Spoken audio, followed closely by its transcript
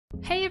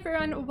Hey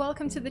everyone,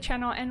 welcome to the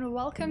channel and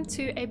welcome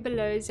to a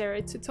below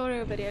zero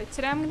tutorial video.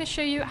 Today I'm going to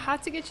show you how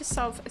to get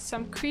yourself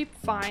some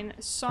Creepvine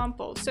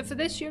samples. So for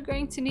this you're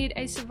going to need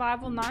a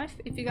survival knife.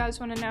 If you guys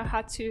want to know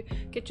how to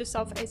get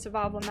yourself a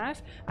survival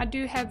knife, I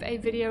do have a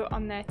video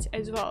on that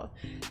as well.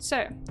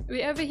 So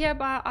we're over here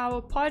by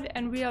our pod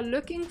and we are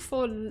looking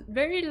for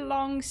very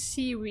long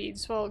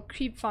seaweeds, well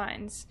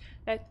creepvines.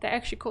 They're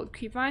actually called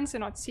creepvines,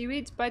 they're not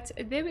seaweeds, but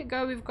there we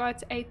go, we've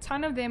got a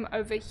ton of them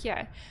over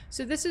here.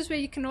 So this is where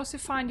you can also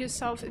find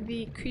yourself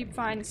the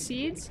creepvine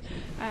seeds.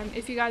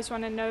 If you guys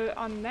want to know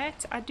on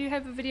that, I do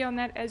have a video on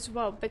that as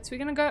well. But we're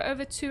going to go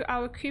over to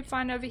our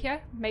creepvine over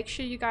here. Make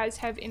sure you guys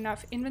have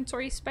enough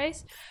inventory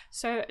space.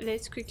 So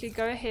let's quickly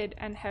go ahead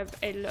and have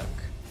a look.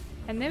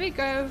 And there we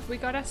go, we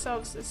got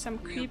ourselves some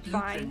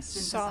creepvine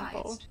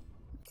sample.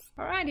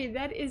 Alrighty,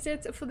 that is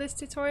it for this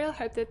tutorial.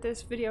 Hope that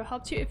this video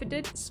helped you. If it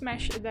did,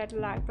 smash that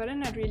like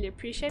button, I'd really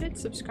appreciate it.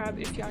 Subscribe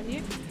if you're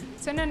new,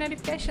 turn on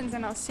notifications,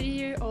 and I'll see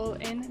you all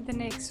in the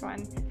next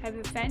one. Have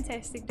a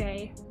fantastic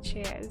day.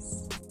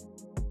 Cheers.